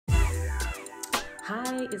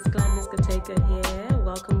Hi, it's Gladness Gateka here.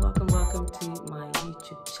 Welcome to my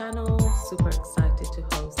YouTube channel. Super excited to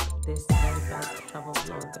host this very first travel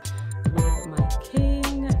vlog with my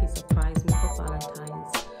king. He surprised me for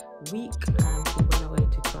Valentine's week and he went away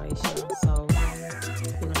to Croatia. So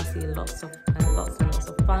you're gonna see lots of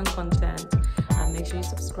fun content. And make sure you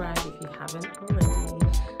subscribe if you haven't already.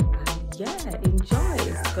 And yeah, enjoy.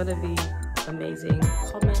 It's gonna be amazing.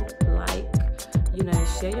 Comment, like,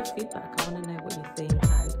 share your feedback. I want to know what you think,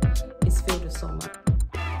 and it's filled with so much.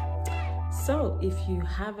 So if you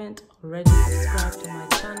haven't already subscribed to my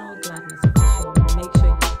channel, Gladness Official, make sure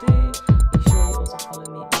you do. Make sure you also follow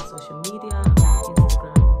me on social media, on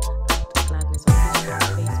Instagram at Gladness Official,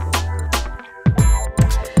 Facebook.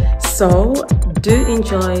 So do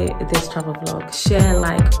enjoy this travel vlog. Share,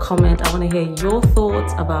 like, comment. I want to hear your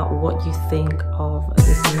thoughts about what you think of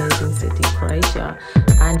this amazing city, Croatia.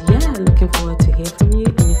 And yeah, looking forward to hear from you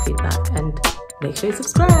and your feedback. And make sure you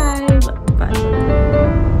subscribe. Bye.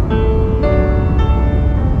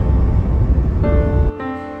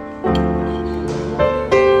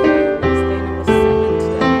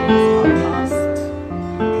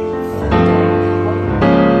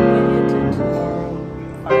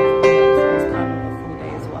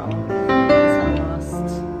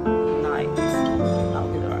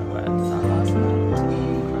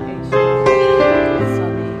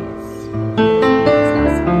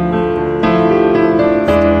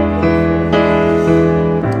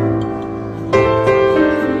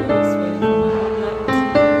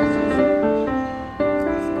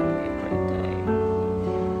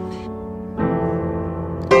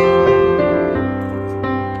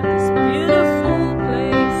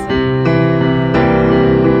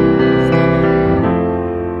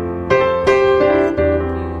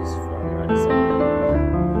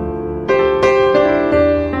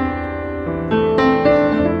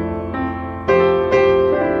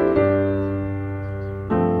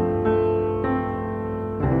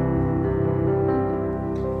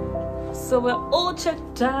 So we're all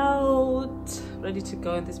checked out, ready to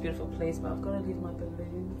go in this beautiful place, but I've got to leave my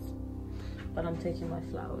balloons. But I'm taking my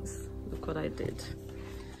flowers. Look what I did.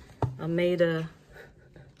 I made a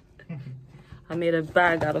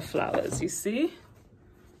bag out of flowers, you see?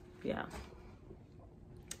 Yeah.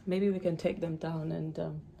 Maybe we can take them down, and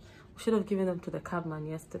we should have given them to the cabman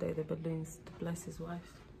yesterday, the balloons, to bless his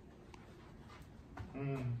wife.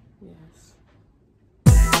 Yes.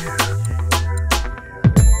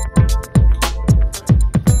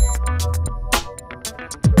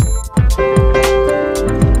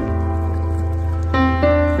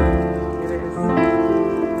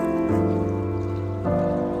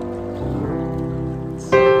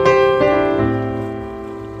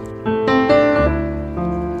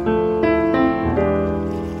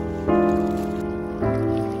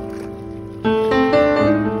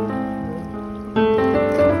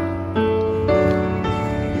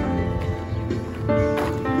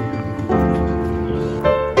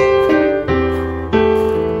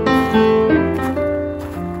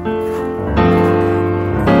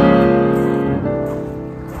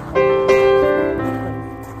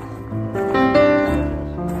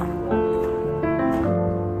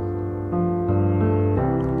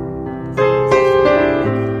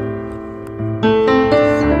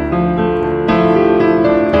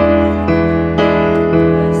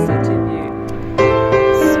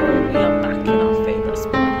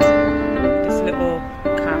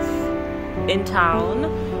 In town,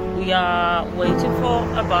 we are waiting for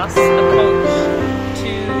a bus, a coach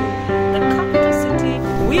to the capital city.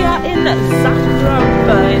 We are in Zagreb,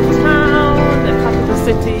 in town, the capital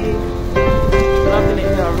city. Loving it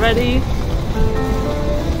here already.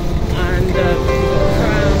 And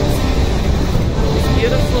trams. It's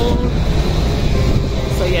beautiful.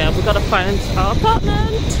 So yeah, we gotta find our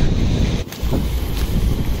apartment.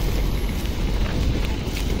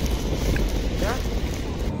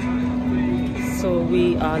 So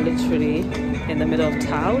we are literally in the middle of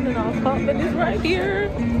town and our apartment is right here.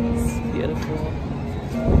 It's beautiful.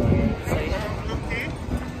 So yeah.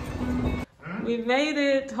 We made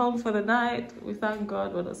it home for the night. We thank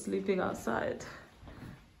God we're not sleeping outside.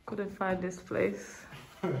 Couldn't find this place.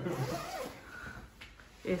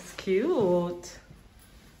 It's cute.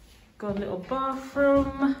 Got a little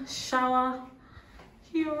bathroom, shower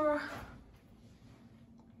here.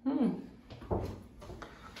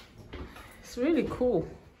 It's really cool.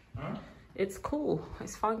 Huh? It's cool.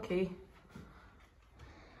 It's funky.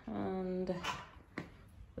 And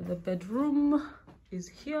the bedroom is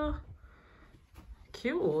here.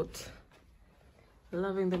 Cute.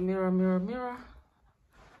 Loving the mirror.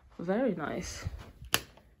 Very nice.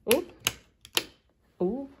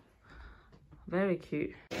 Oh, Very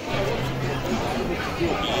cute.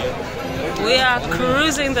 We are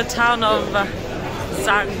cruising the town of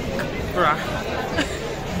Zagreb. I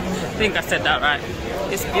think I said that right.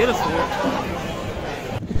 It's beautiful.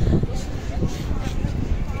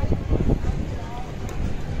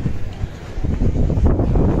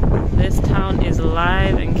 This town is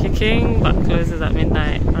alive and kicking, but closes at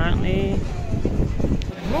midnight apparently.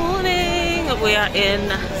 Good morning. We are in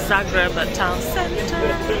Zagreb at town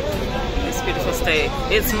center. This beautiful state.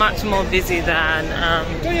 It's much more busy than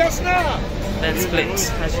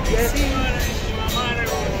Split, as you can see.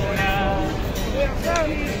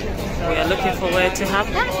 We are looking for where to have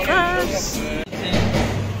breakfast.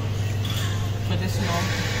 Traditional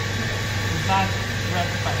Zagreb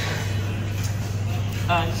breakfast.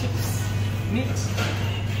 Chips, meat,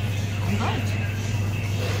 and bread.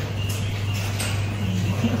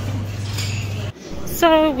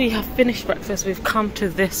 So we have finished breakfast. We've come to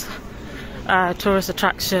this tourist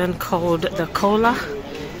attraction called the Cola.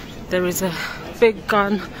 There is a big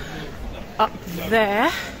gun up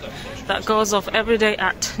there that goes off every day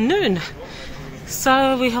at noon.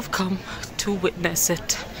 So we have come to witness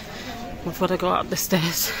it. We've got to go up the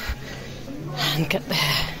stairs and get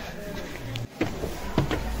there.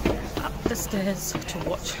 Up the stairs to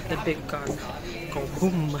watch the big gun go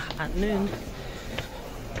boom at noon.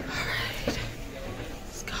 Alright,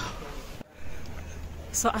 let's go.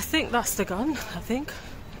 So I think that's the gun, I think.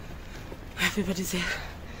 Everybody's here.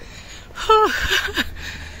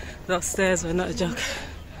 Those stairs were not a joke.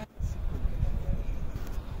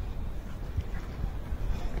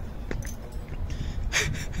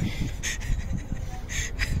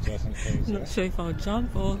 Not sure if I'll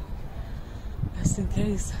jump or just in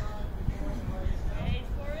case.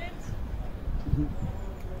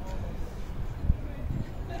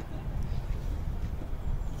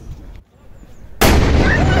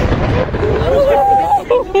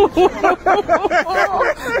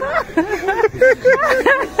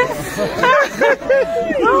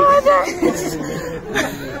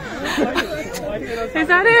 Is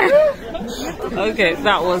that it? Okay,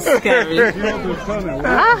 that was scary.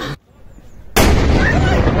 Ah.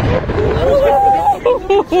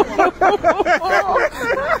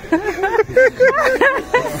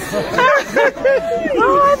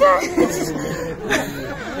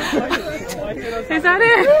 Is that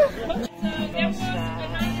it?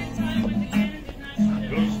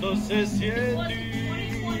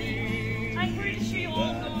 I'm pretty sure you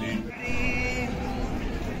all know.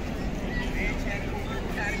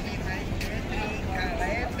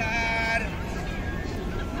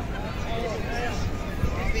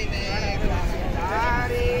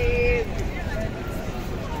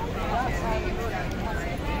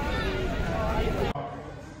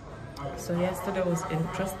 So yesterday was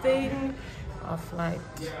interesting. Our flight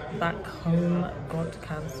back home got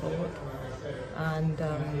cancelled, and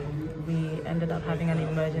we ended up having an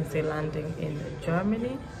emergency landing in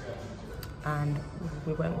Germany, and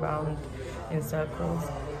we went round in circles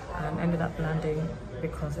and ended up landing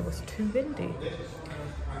because it was too windy,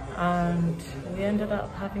 and we ended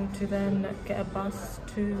up having to then get a bus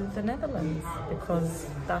to the Netherlands because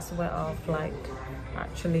that's where our flight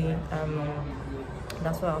actually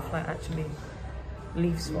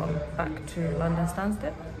leaves from, back to London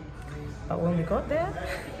Stansted. But when we got there,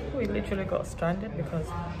 we literally got stranded because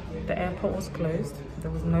the airport was closed. There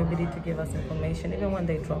was nobody to give us information. Even when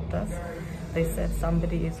they dropped us, they said they're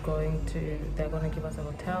going to give us a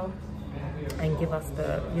hotel and give us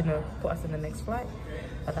put us in the next flight,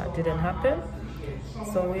 but that didn't happen.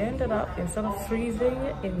 So we ended up, instead of freezing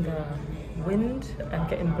in the wind and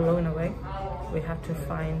getting blown away, we had to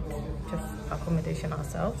find just accommodation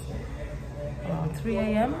ourselves around 3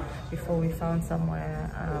 a.m. before we found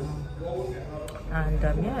somewhere,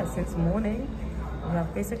 yeah, since morning we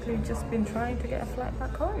have basically just been trying to get a flight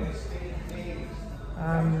back home.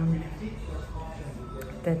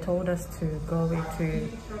 They told us to go into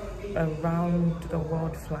a round the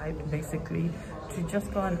world flight, basically to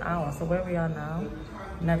just go an hour. So where we are now,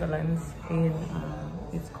 Netherlands, in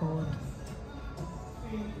it's called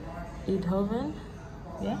Eindhoven.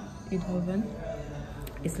 Yeah, Eindhoven.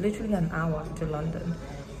 It's literally an hour to London,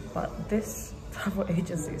 but this travel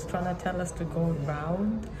agency is trying to tell us to go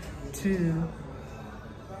round to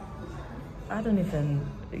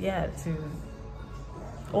to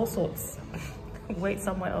all sorts. Wait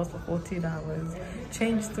somewhere else for 14 hours,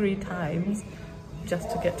 change 3 times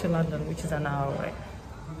just to get to London, which is an hour away.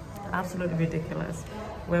 Absolutely ridiculous.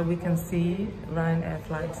 Where we can see Ryanair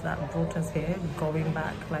flights that brought us here going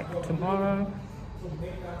back like tomorrow.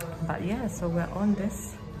 But yeah, so we're on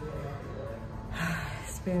this.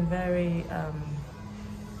 It's been very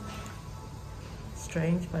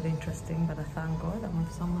strange but interesting, but I thank God I'm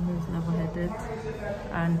with someone who's never headed,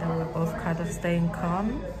 and we're both kind of staying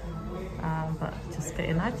calm, but just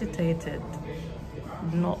getting agitated,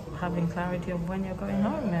 not having clarity of when you're going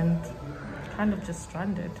home, and kind of just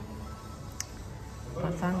stranded.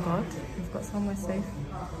 But thank God we've got somewhere safe,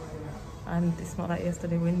 and it's not like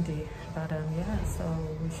yesterday windy, but yeah, so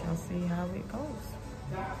we shall see how it goes.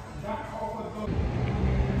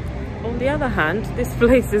 On the other hand, this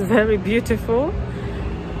place is very beautiful.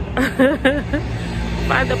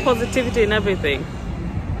 Find the positivity in everything.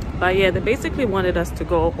 But yeah, they basically wanted us to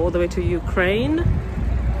go all the way to Ukraine.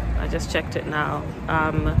 I just checked it now.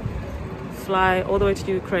 Fly all the way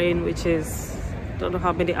to Ukraine, which is don't know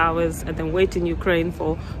how many hours, and then wait in Ukraine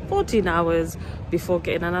for 14 hours before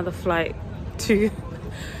getting another flight to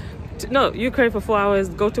Ukraine for 4 hours,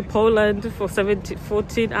 go to Poland for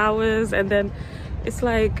 14 hours, and then it's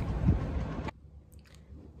like,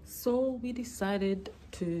 so we decided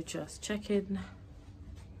to just check in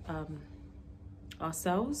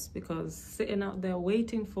ourselves, because sitting out there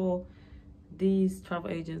waiting for these travel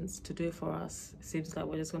agents to do it for us, it seems like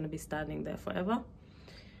we're just going to be standing there forever.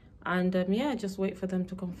 And yeah, just wait for them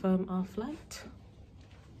to confirm our flight.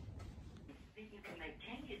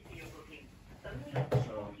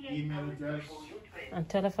 So, email address and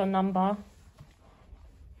telephone number.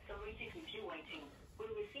 Sorry to keep you waiting.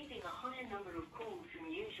 We're receiving a higher number of calls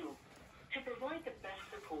than usual. To provide the best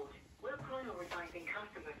support, we're prioritizing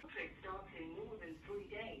customers. Trip starts in more than 3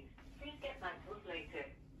 days. Please get back to us later.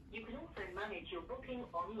 You can also manage your booking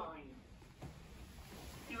online.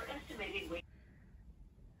 Your estimated wait.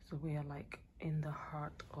 So we are like in the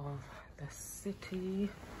heart of the city.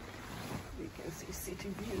 We can see city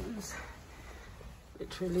views,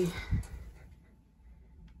 literally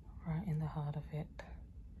right in the heart of it,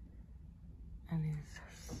 and it's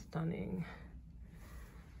stunning.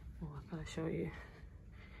 Oh, I gotta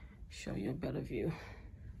show you a better view.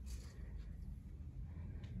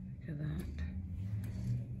 Look at that,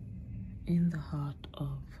 in the heart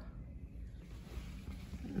of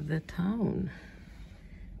the town.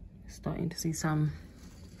 Starting to see some,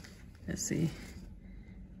 let's see,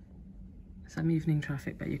 some evening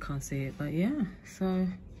traffic, but you can't see it. But yeah, so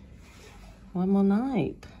one more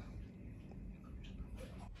night.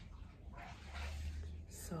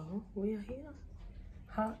 So we are here,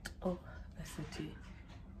 heart of the city,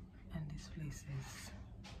 and this place is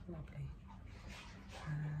lovely.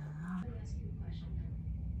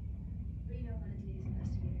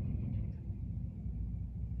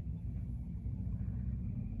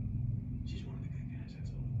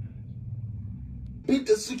 beat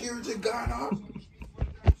the security guard off.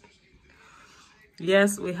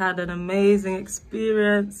 Yes, we had an amazing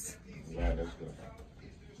experience Yeah, that's good.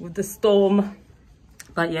 with the storm.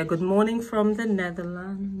 But yeah, good morning from the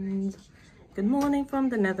Netherlands. Good morning from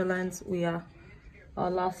the Netherlands. We are our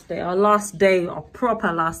last day, our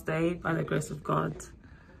proper last day, by the grace of God.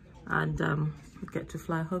 And we get to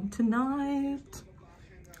fly home tonight.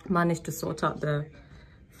 Managed to sort out the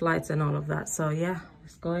flights and all of that. So yeah,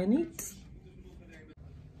 let's go and eat.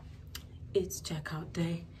 It's checkout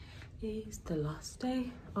day. It's the last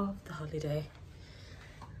day of the holiday.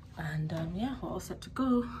 And yeah, we're all set to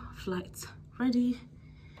go. Flights ready.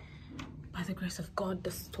 By the grace of God,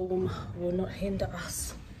 the storm will not hinder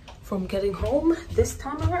us from getting home this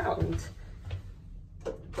time around.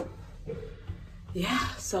 Yeah,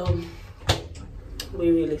 so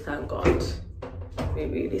we really thank God. We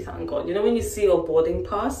really thank God. You know, when you see your boarding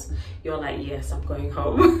pass, you're like, yes, I'm going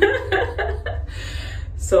home.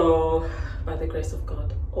 So by the grace of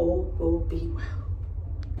God, all will be well.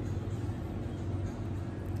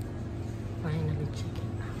 Finally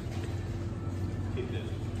checking out.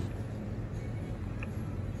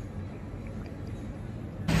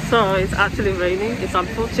 So it's actually raining. It's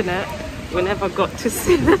unfortunate we never got to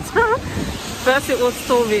see the town. First it was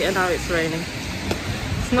stormy and now it's raining.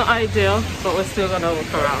 It's not ideal, but we're still gonna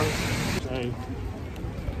walk around. Hey,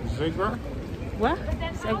 zebra? Where?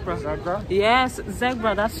 Zebra. Zebra? Yes,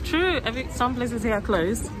 zebra, that's true. Some places here are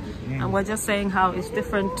closed. And we're just saying how it's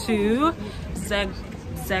different to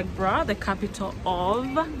Zebra, the capital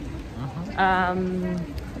of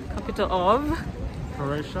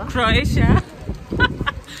Croatia.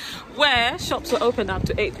 Where shops were open up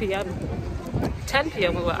to 8 p.m. 10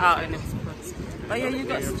 p.m. we were out and it was closed. But yeah, you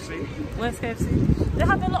got KFC. Where's KFC? They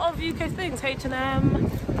have a lot of UK things. H&M,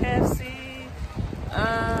 KFC,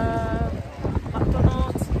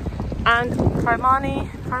 McDonald's, and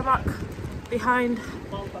Primark behind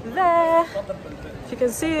there. If you can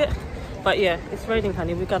see it. But yeah, it's raining,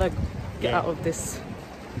 honey. We gotta get out of this.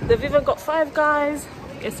 They've even got Five Guys.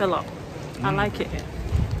 It's a lot. I like it here.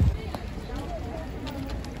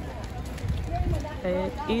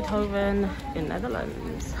 Eindhoven in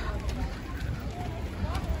Netherlands.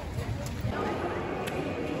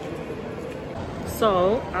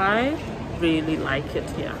 So I really like it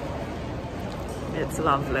here. It's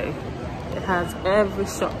lovely. It has every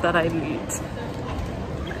shop that I need.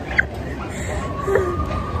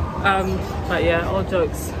 But yeah, all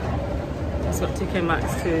jokes. It's got TK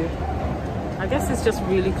Maxx too. I guess it's just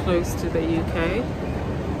really close to the UK.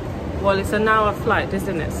 Well, it's an hour flight,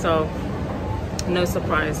 isn't it? So no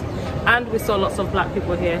surprise. And we saw lots of black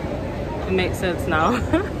people here. It makes sense now.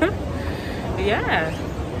 Yeah.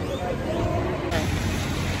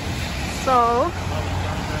 So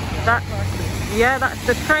that's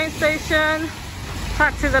the train station.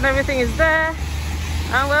 Taxis and everything is there.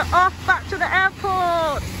 And we're off back to the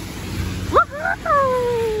airport.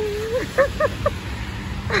 Woohoo!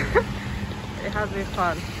 It has been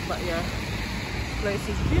fun, but yeah, this place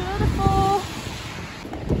is beautiful.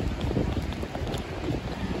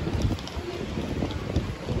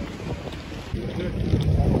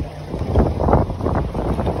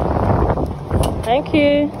 Thank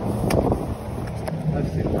you.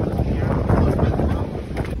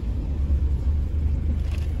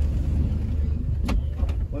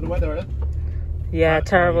 What the weather? Yeah,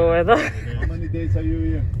 terrible weather. How many days are you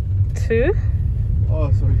here? 2.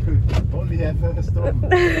 Oh, so you only have a storm.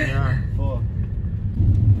 Yeah. 4.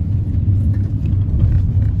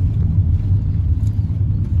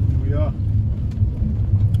 Here we are.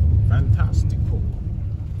 Fantastical.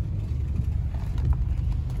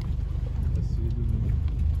 Let's see.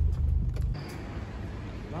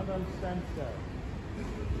 London Center.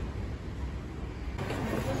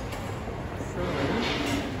 So, I'm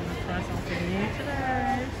gonna try something new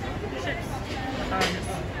today. Chips.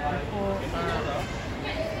 Before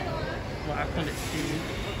what I call it stew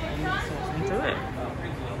and mix sauce into it.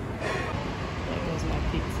 There goes my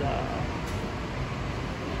pizza.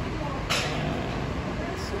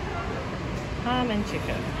 Ham and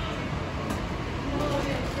chicken.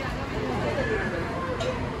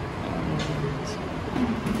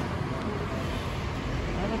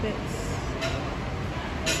 And other bits.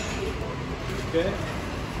 Okay.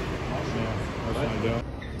 Yeah, that's my job.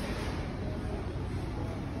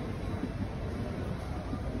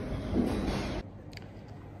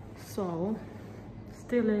 So,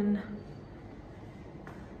 still in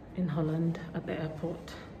Holland at the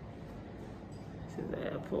airport. This is the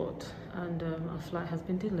airport, and our flight has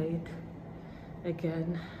been delayed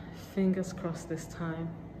again. Fingers crossed this time.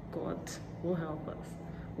 God will help us.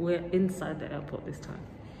 We're inside the airport this time.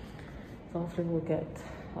 So hopefully we'll get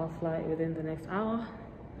our flight within the next hour.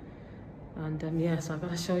 And yeah, so I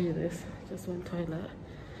gotta show you this. Just went toilet.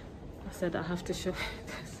 I said I have to show you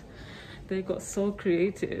this. They got so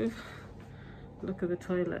creative. Look at the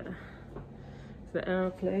toilet. It's the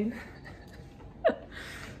airplane.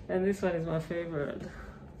 And this one is my favorite.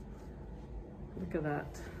 Look at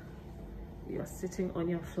that. You're sitting on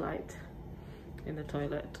your flight in the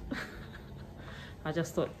toilet. I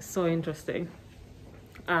just thought it's so interesting.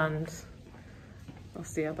 And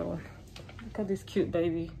what's the other one? Look at this cute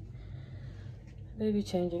baby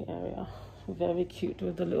changing area. Very cute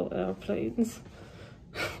with the little airplanes.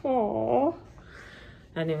 Aww.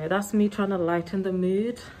 Anyway, that's me trying to lighten the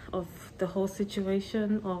mood of the whole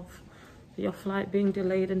situation of your flight being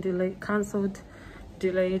delayed and delayed, cancelled,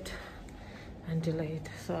 delayed and delayed.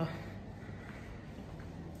 So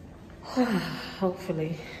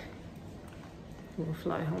hopefully we'll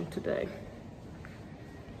fly home today.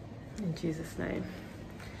 In Jesus' name,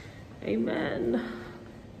 amen.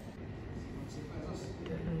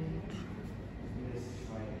 Delayed.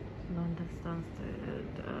 London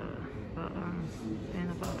Stansted, but in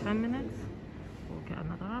about 10 minutes we'll get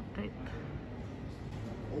another update.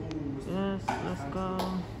 Yes, let's go.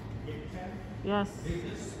 Yes,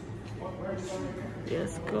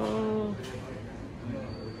 yes, go.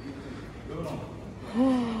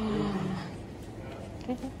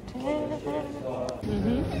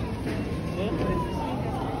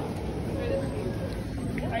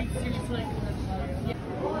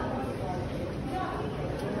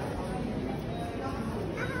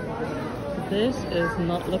 This is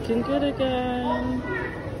not looking good again.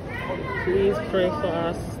 Please pray for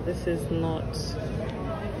us. This is not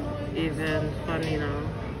even funny now.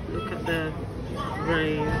 Look at the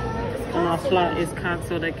rain. And our flight is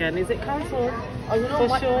cancelled again. Is it cancelled? Oh, you know For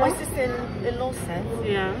what sure? my sister-in-law said?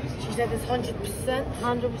 Yeah. She said it's 100%.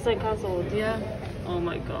 100% cancelled. Yeah. Oh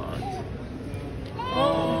my god.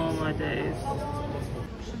 Oh my days.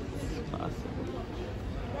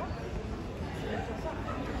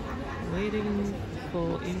 Waiting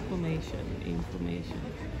for information.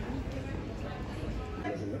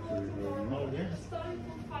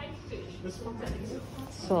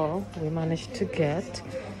 So we managed to get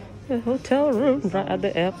a hotel room right at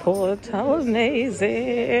the airport. How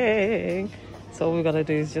amazing! So all we gotta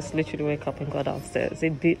do is just literally wake up and go downstairs.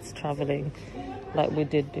 It beats traveling like we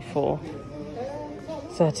did before.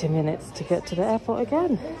 30 minutes to get to the airport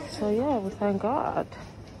again. So yeah, we thank God.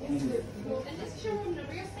 And this is your room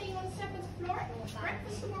number. You're staying on the 7th floor.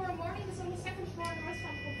 Breakfast tomorrow morning is on the 2nd floor in the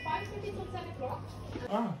restaurant from 5:30 till 10 o'clock.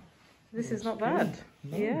 Ah, This is not bad.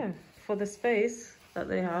 No. Yeah, for the space that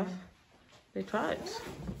they have, they tried.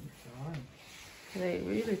 They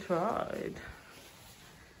really tried.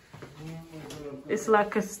 It's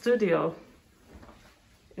like a studio.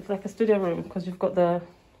 It's like a studio room because you've got the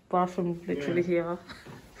bathroom literally here.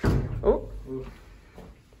 Oh,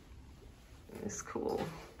 it's cool.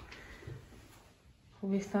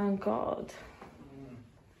 We thank God.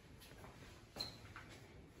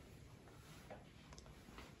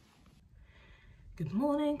 Good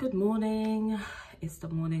morning, good morning. It's the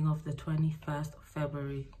morning of the 21st of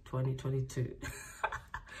February 2022.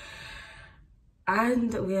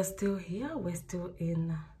 And we are still here. We're still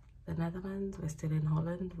in the Netherlands. We're still in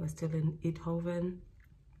Holland. We're still in Eindhoven.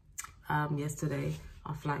 Yesterday,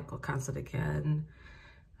 our flight got cancelled again.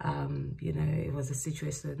 You know, it was a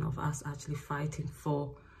situation of us actually fighting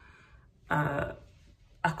for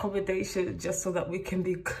accommodation just so that we can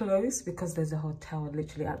be close because there's a hotel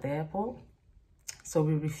literally at the airport. So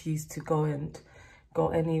we refuse to go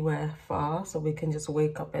anywhere far so we can just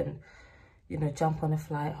wake up and, you know, jump on a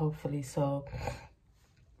flight, hopefully. So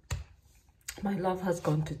my love has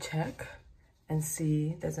gone to check and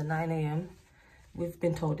see there's a 9 a.m. We've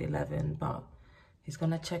been told 11, but he's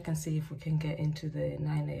gonna check and see if we can get into the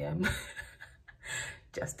 9 a.m.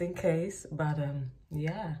 just in case. But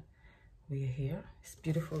yeah, we're here. It's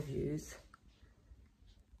beautiful views.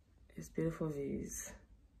 It's beautiful views.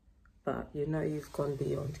 But you know, you've gone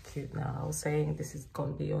beyond cute now. I was saying this has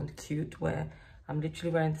gone beyond cute where I'm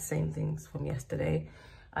literally wearing the same things from yesterday.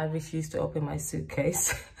 I refuse to open my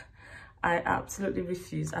suitcase. I absolutely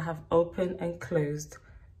refuse. I have opened and closed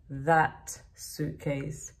that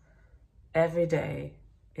suitcase every day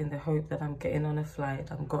in the hope that I'm getting on a flight,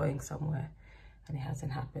 I'm going somewhere, and it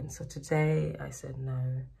hasn't happened. So today I said,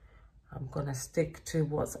 no, I'm gonna stick to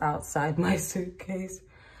what's outside my suitcase.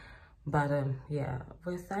 But yeah,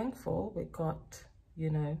 we're thankful we got, you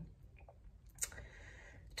know,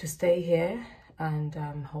 to stay here, and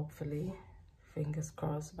hopefully, fingers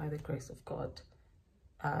crossed, by the grace of God,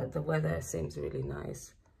 the weather seems really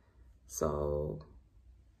nice. So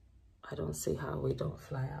I don't see how we don't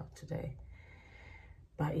fly out today.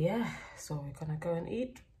 But yeah, so we're gonna go and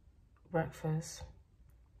eat breakfast.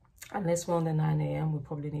 Unless we're on the 9 a.m, we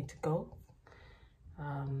probably need to go.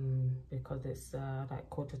 Because it's like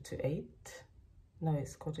 7:45. No,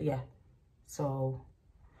 it's quarter, yeah. So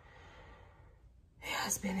yeah,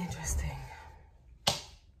 it's been interesting.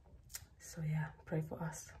 So yeah, pray for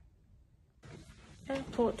us.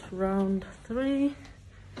 Airport round 3,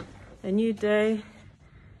 a new day,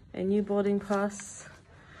 a new boarding pass,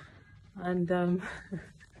 and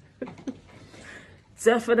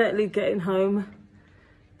definitely getting home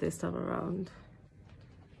this time around.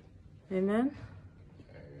 Amen.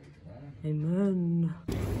 Amen.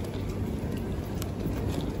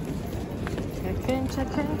 Check in,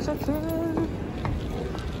 check in, check in.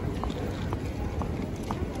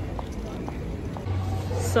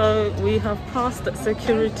 So we have passed the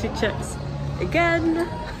security checks again.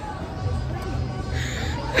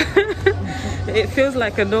 It feels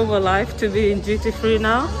like a normal life to be in duty free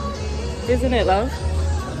now, isn't it, love?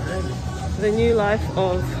 The new life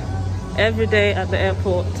of every day at the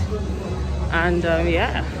airport. And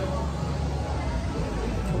yeah,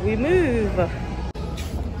 we move.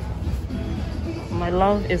 My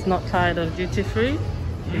love is not tired of duty free.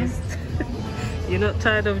 You're not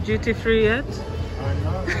tired of duty free yet? I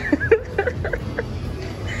know.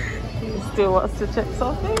 He still wants to check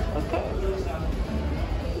something? Okay.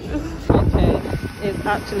 Okay, it's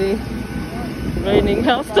actually raining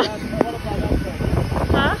hellstone.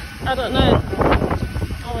 Huh? I don't know.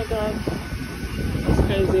 Oh my god. It's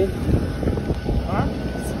crazy.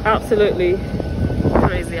 It's absolutely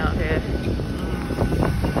crazy out here.